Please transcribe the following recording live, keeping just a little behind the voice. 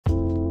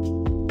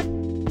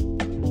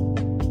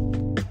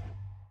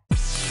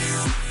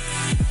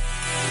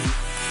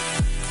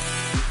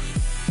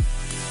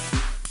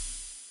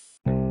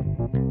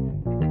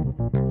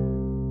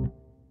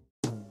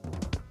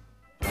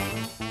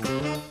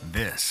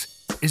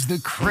is the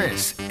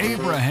Chris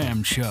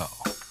Abraham Show.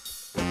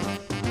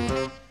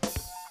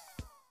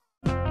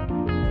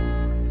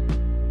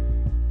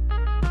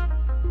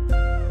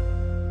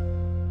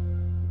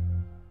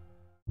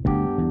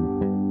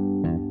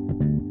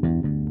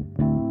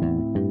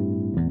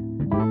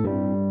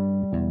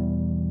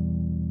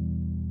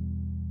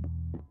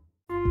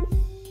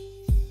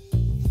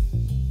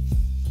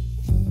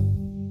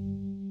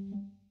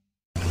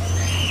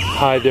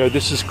 Hi there,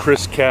 this is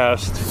Chris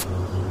Cast,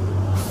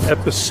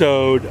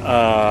 episode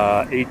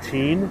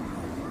 18.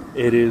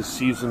 It is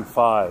season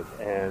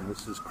 5, and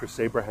this is Chris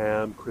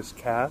Abraham, Chris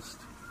Cast.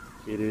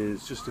 It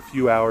is just a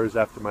few hours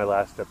after my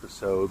last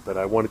episode, but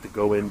I wanted to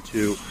go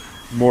into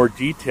more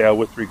detail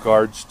with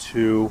regards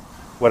to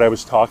what I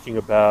was talking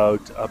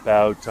about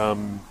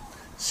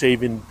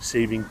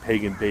saving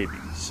pagan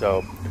babies.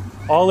 So,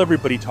 all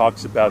everybody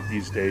talks about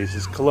these days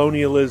is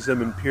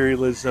colonialism,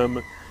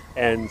 imperialism,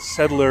 and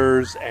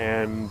settlers,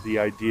 and the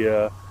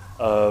idea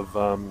of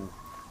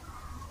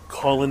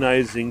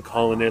colonizing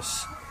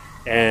colonists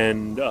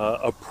and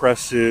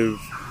oppressive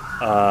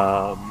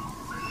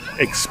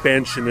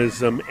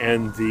expansionism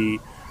and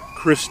the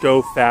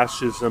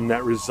Christo-fascism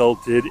that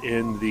resulted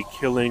in the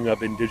killing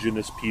of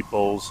indigenous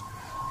peoples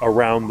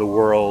around the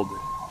world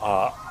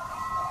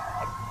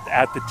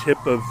at the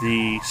tip of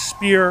the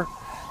spear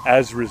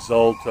as a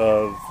result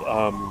of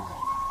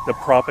the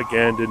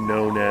propaganda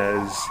known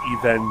as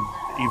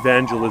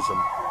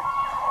Evangelism.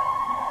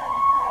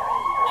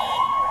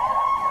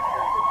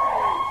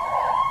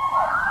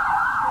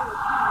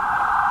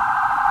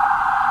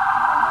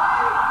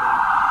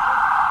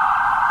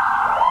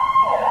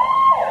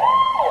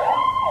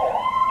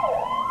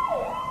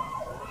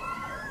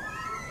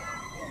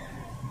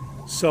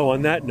 So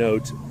on that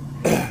note,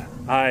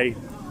 I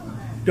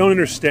don't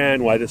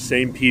understand why the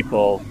same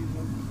people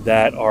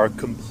that are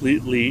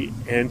completely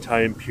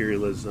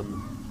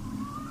anti-imperialism,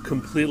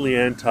 completely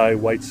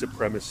anti-white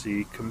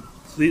supremacy,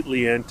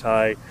 completely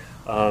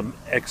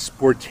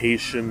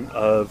anti-exportation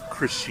of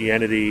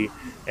Christianity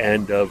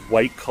and of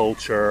white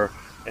culture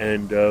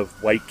and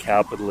of white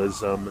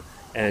capitalism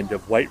and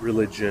of white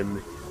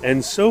religion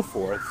and so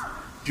forth,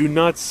 do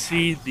not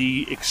see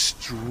the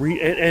extreme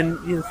and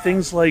you know,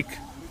 things like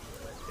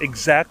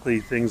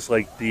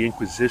the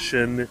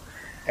Inquisition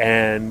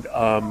and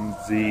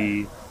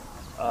the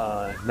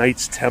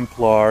Knights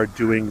Templar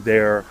doing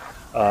their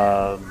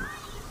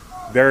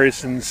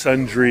various and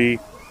sundry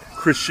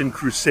Christian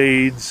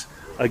crusades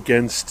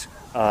against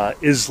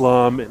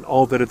Islam and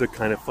all that other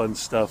kind of fun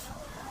stuff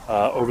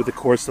over the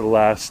course of the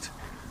last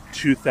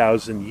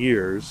 2,000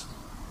 years.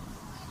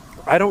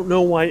 I don't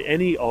know why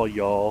all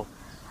y'all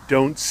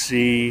don't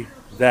see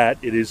that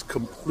it is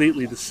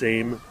completely the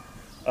same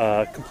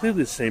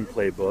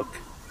playbook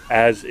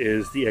as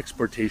is the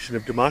exportation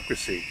of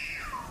democracy.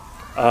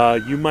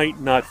 You might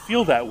not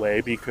feel that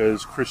way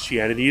because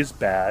Christianity is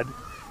bad,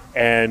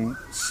 and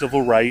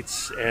civil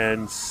rights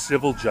and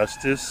civil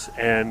justice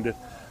and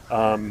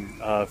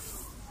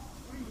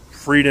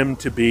freedom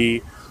to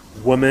be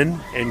woman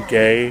and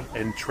gay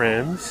and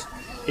trans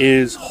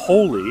is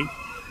holy,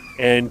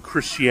 and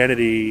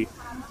Christianity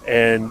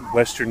and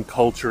Western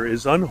culture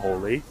is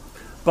unholy.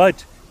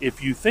 But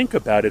if you think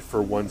about it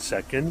for 1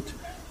 second,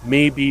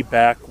 maybe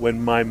back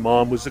when my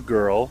mom was a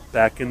girl,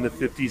 back in the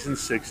 50s and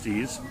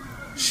 60s,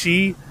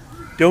 she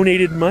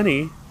donated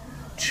money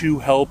to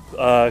help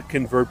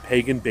convert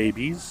pagan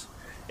babies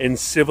and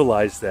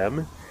civilize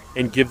them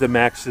and give them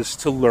access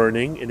to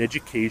learning and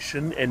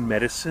education and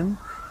medicine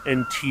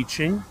and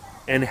teaching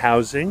and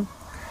housing,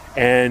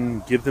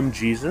 and give them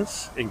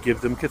Jesus and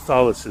give them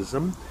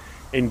Catholicism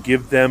and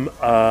give them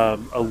a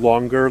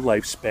longer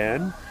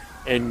lifespan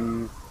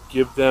and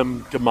give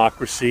them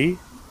democracy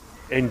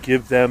and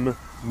give them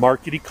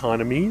market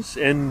economies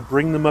and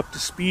bring them up to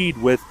speed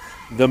with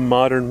the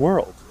modern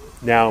world.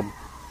 Now,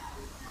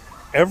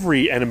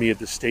 every enemy of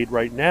the state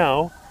right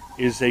now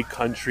is a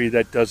country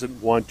that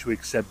doesn't want to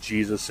accept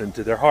Jesus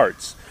into their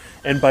hearts.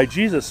 And by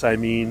Jesus, I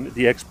mean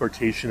the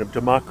exportation of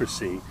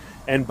democracy.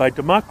 And by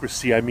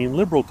democracy, I mean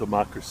liberal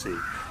democracy.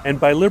 And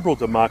by liberal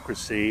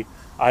democracy,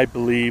 I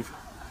believe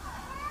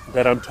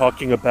that I'm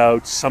talking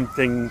about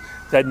something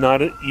that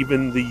not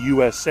even the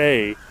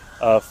USA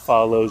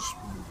follows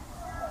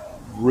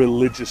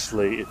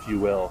religiously, if you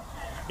will.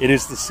 It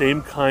is the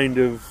same kind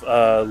of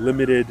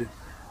limited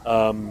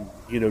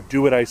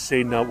do what I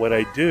say, not what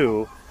I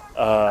do,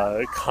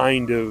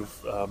 kind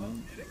of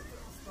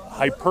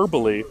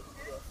hyperbole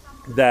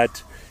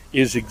that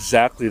is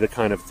exactly the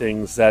kind of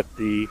things that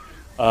the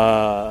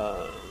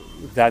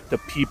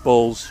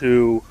peoples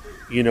who,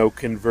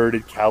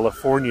 converted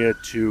California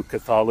to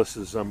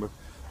Catholicism,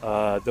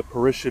 the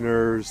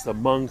parishioners, the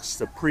monks,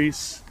 the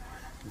priests,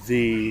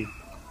 the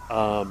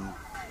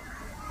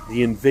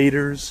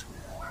invaders,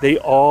 they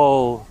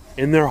all,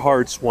 in their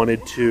hearts,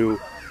 wanted to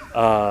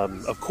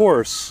of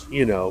course,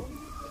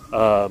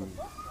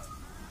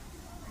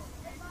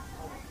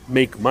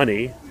 make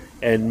money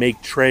and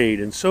make trade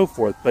and so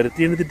forth. But at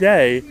the end of the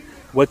day,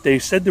 what they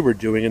said they were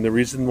doing, and the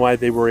reason why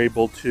they were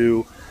able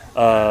to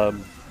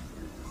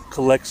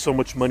collect so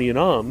much money in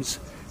alms,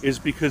 is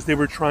because they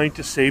were trying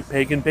to save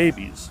pagan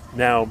babies.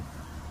 Now,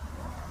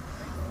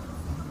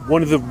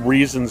 one of the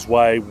reasons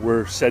why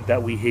we're said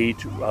that we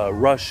hate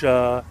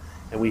Russia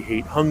and we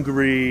hate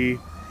Hungary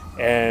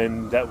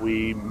and that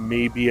we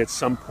maybe at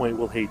some point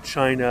will hate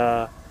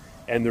China,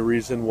 and the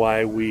reason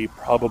why we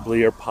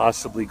probably are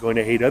possibly going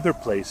to hate other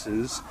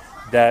places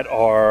that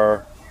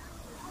are...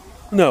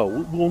 No,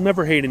 we'll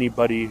never hate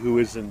anybody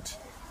who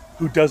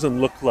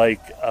doesn't look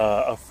like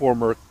a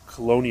former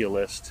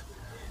colonialist.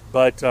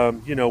 But,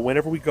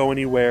 whenever we go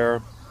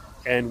anywhere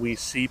and we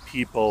see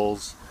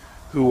peoples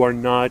who are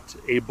not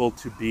able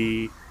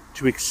to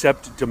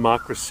accept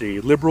democracy,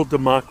 liberal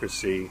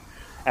democracy,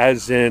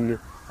 as in,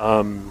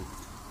 I'm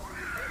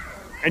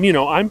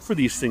for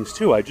these things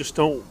too. I just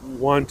don't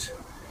want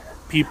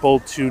people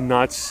to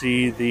not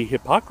see the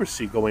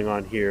hypocrisy going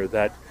on here,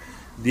 that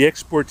the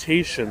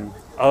exportation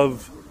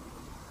of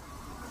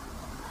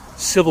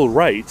civil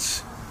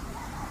rights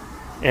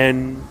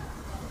and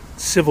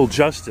civil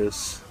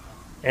justice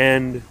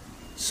and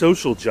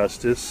social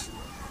justice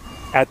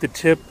at the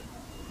tip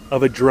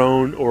of a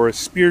drone or a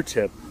spear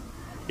tip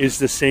is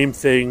the same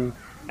thing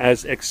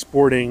as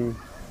exporting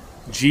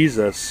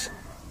Jesus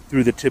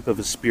through the tip of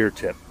a spear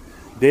tip.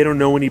 They don't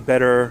know any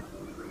better.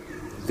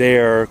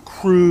 They're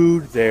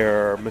crude,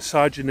 they're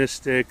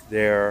misogynistic,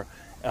 they're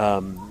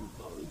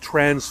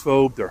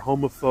transphobe, they're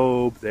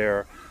homophobe,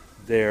 they're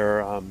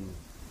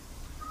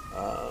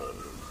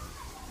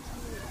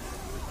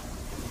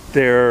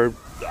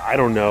I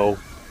don't know,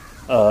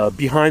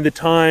 behind the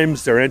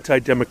times, they're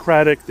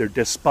anti-democratic, they're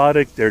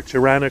despotic, they're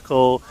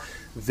tyrannical,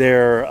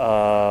 they're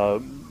all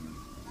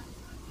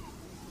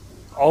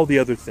the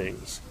other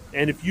things.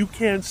 And if you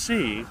can't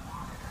see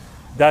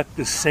that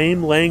the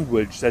same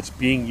language that's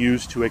being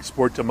used to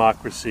export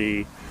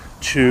democracy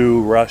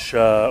to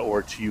Russia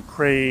or to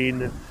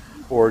Ukraine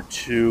or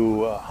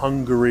to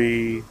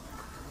Hungary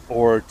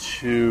or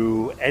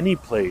to any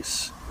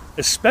place,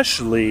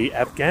 especially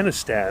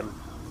Afghanistan,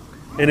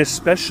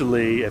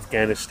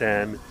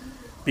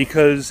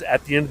 because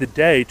at the end of the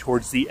day,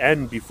 towards the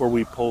end, before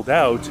we pulled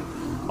out,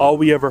 all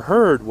we ever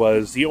heard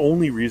was the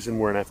only reason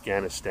we're in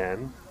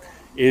Afghanistan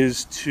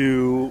is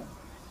to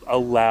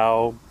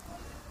allow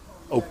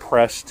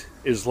oppressed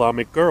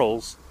Islamic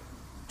girls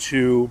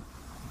to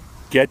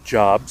get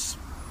jobs,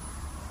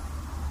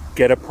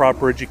 get a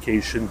proper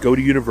education, go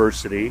to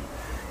university,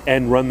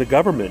 and run the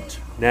government.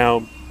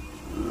 Now,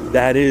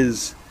 that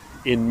is,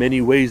 in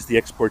many ways, the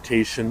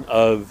exportation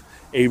of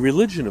a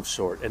religion of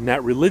sort. And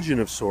that religion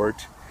of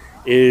sort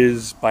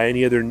is, by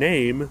any other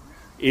name,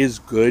 is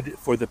good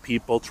for the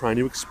people trying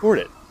to export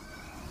it.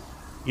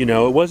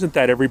 It wasn't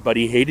that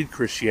everybody hated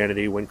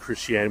Christianity when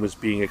Christianity was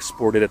being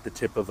exported at the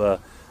tip of a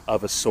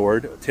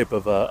sword, tip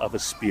of a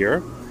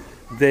spear.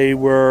 They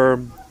were,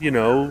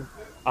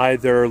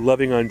 either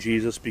loving on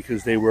Jesus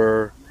because they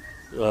were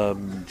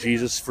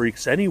Jesus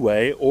freaks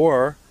anyway,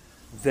 or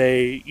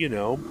they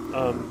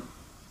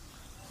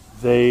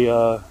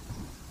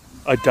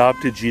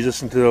adopted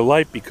Jesus into their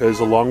life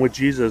because along with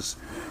Jesus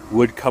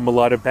would come a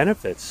lot of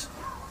benefits,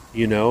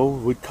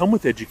 would come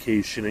with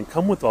education and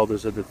come with all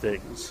those other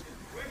things.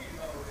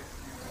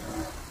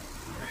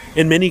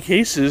 In many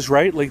cases,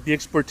 right, like the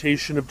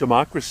exportation of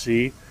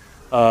democracy,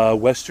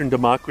 Western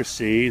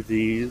democracy,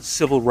 the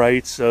civil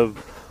rights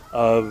of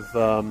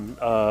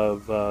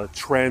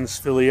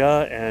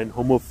transphilia and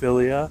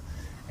homophilia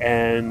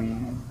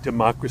and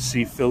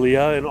democracy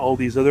philia and all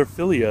these other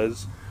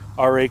philias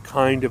are a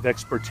kind of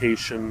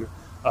exportation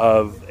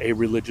of a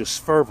religious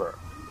fervor.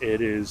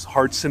 It is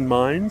hearts and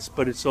minds,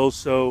 but it's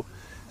also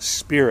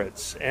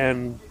spirits.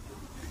 And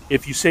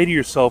if you say to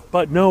yourself,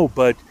 but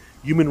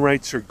human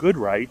rights are good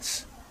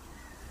rights,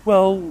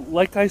 well,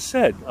 like I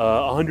said,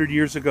 100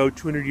 years ago,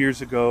 200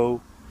 years ago,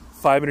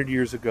 500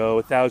 years ago,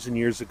 1,000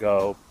 years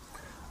ago,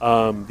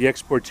 the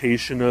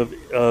exportation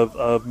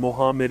of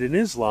Muhammad and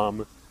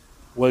Islam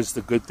was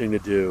the good thing to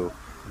do.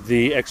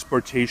 The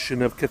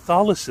exportation of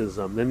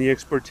Catholicism, then the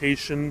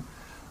exportation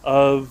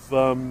of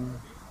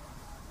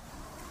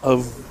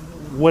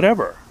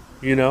whatever,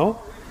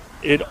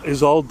 It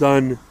is all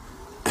done,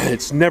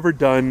 it's never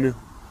done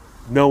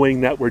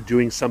knowing that we're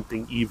doing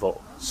something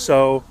evil.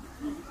 So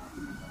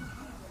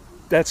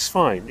that's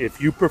fine. If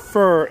you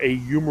prefer a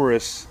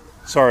humanist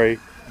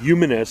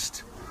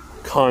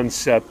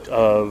concept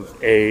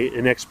of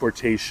an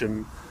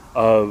exportation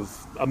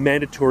of a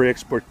mandatory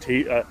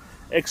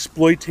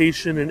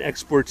exploitation and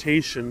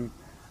exportation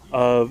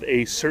of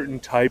a certain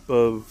type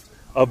of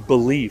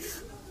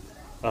belief,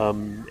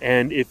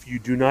 and if you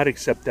do not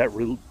accept that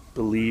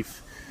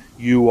belief,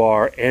 you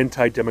are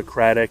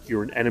anti-democratic,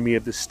 you're an enemy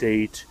of the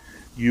state,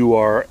 you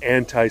are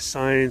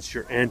anti-science,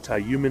 you're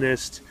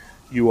anti-humanist,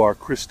 you are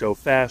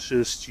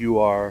Christo-fascist, you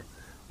are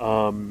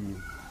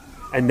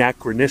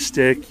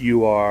anachronistic,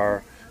 you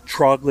are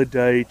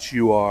troglodyte,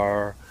 you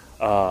are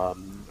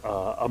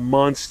a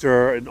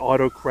monster, an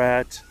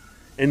autocrat,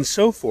 and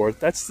so forth.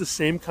 That's the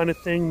same kind of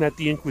thing that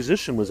the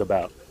Inquisition was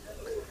about.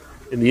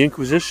 And the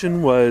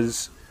Inquisition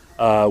was,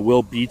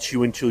 we'll beat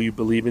you until you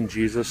believe in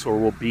Jesus, or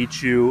we'll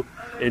beat you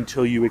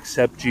until you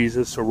accept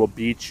Jesus, or we'll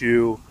beat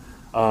you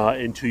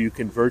until you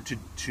convert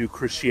to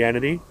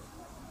Christianity.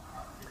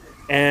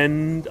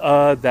 And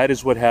that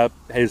is what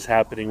is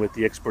happening with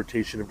the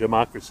exportation of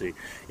democracy.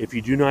 If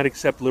you do not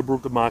accept liberal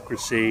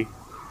democracy,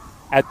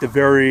 at the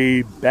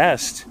very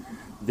best,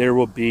 there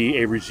will be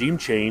a regime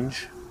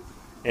change,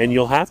 and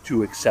you'll have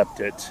to accept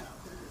it.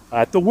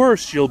 At the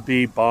worst, you'll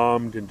be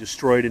bombed and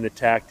destroyed and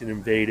attacked and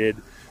invaded.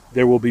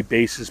 There will be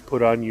bases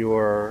put on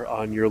your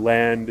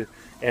land,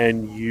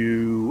 and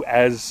you,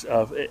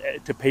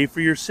 to pay for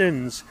your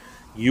sins,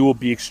 you will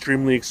be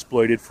extremely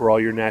exploited for all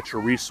your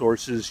natural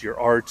resources. Your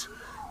art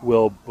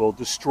will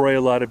destroy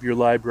a lot of your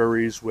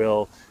libraries,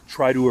 will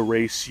try to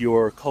erase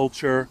your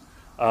culture,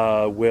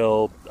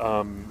 will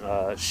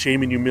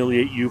shame and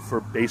humiliate you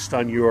based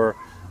on your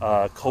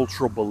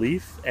cultural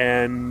belief,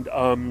 and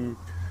that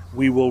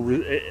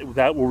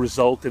will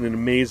result in an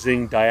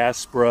amazing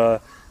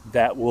diaspora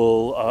that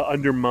will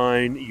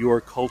undermine your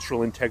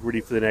cultural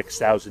integrity for the next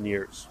 1,000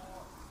 years.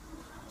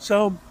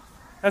 So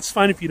that's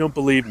fine if you don't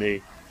believe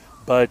me,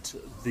 but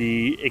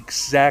the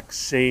exact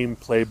same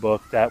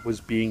playbook that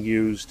was being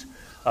used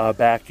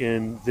back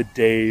in the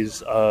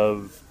days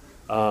of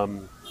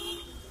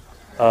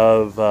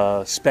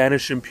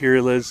Spanish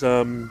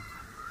imperialism,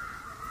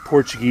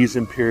 Portuguese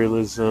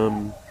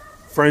imperialism,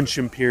 French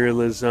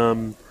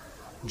imperialism,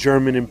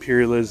 German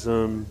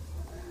imperialism,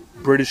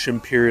 British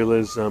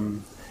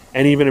imperialism,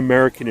 and even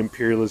American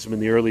imperialism in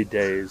the early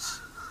days.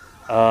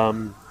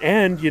 And,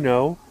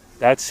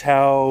 that's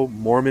how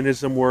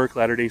Mormonism worked,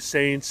 Latter-day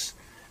Saints.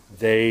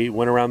 They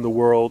went around the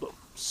world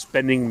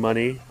spending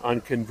money on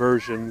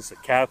conversions. The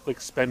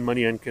Catholics spend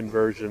money on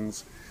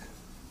conversions.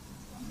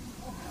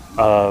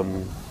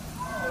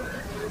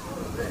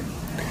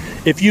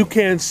 If you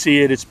can't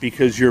see it, it's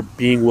because you're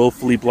being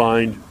willfully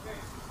blind,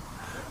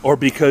 or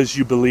because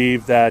you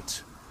believe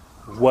that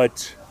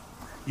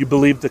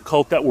the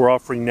cult that we're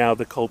offering now,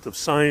 the cult of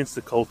science,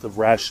 the cult of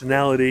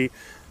rationality,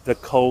 the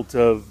cult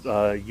of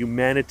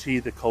humanity,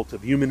 the cult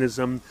of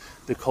humanism,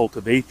 the cult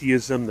of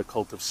atheism, the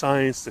cult of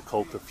science, the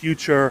cult of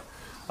future,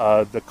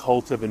 the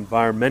cult of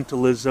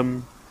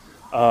environmentalism,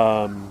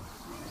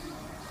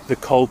 the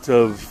cult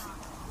of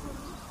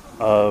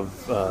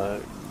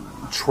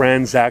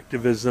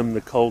transactivism,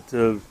 the cult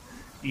of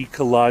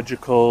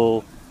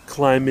ecological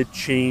climate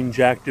change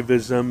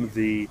activism,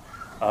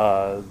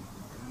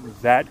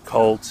 that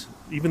cult,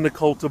 even the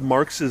cult of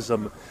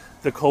Marxism,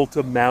 the cult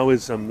of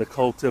Maoism, the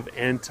cult of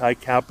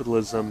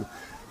anti-capitalism,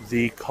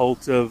 the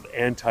cult of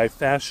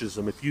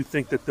anti-fascism. If you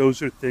think that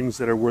those are things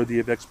that are worthy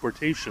of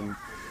exportation,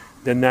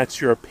 then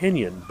that's your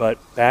opinion. But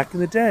back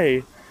in the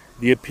day,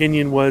 the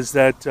opinion was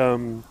that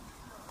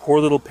poor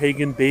little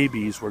pagan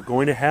babies were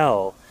going to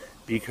hell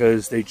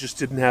because they just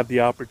didn't have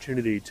the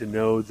opportunity to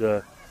know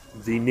the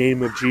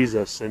name of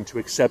Jesus and to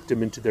accept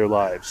him into their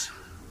lives.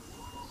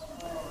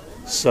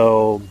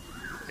 So,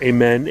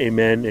 amen,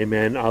 amen,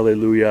 amen,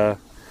 alleluia.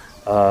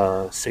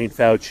 St.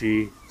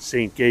 Fauci,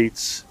 St.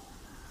 Gates,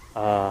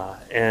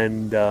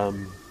 and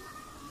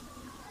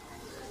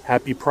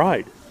happy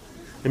Pride.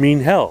 I mean,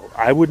 hell,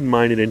 I wouldn't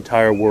mind an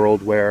entire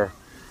world where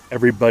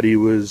everybody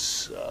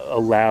was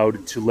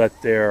allowed to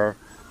let their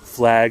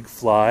flag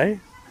fly.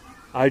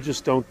 I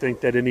just don't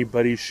think that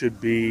anybody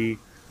should be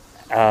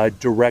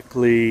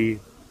directly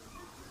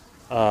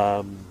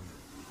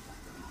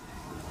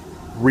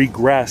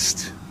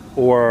regressed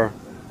or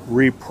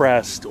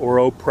repressed or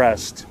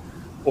oppressed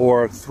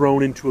or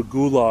thrown into a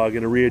gulag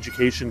in a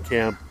re-education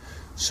camp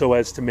so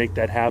as to make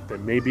that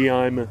happen. Maybe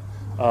I'm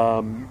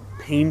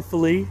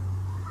painfully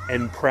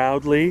and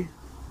proudly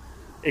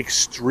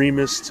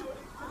extremist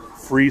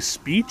free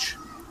speech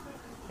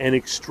and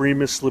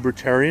extremist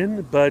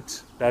libertarian,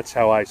 but that's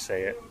how I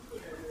say it.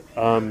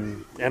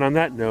 And on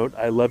that note,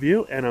 I love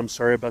you, and I'm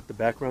sorry about the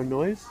background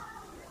noise,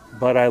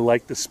 but I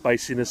like the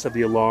spiciness of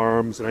the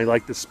alarms, and I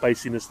like the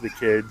spiciness of the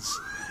kids,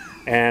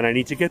 and I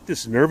need to get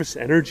this nervous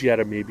energy out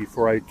of me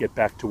before I get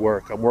back to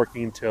work. I'm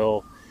working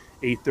until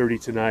 8:30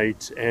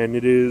 tonight, and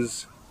it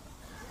is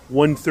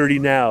 1:30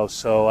 now,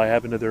 so I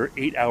have another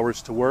 8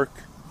 hours to work,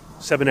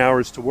 7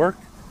 hours to work,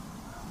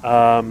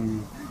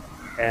 and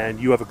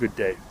you have a good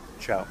day.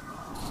 Ciao.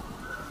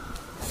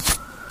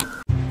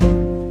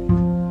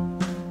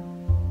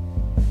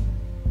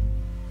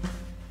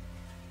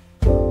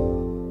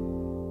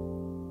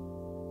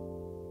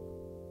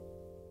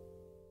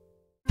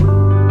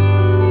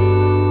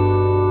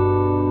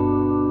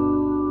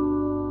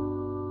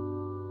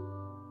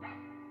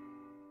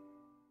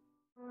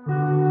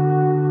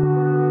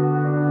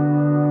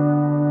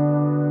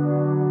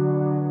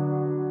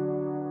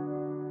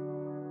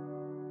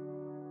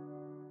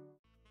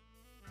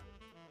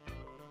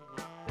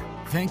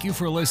 Thank you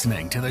for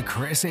listening to The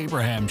Chris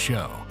Abraham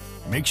Show.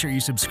 Make sure you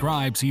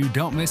subscribe so you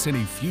don't miss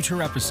any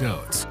future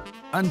episodes.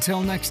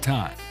 Until next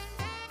time.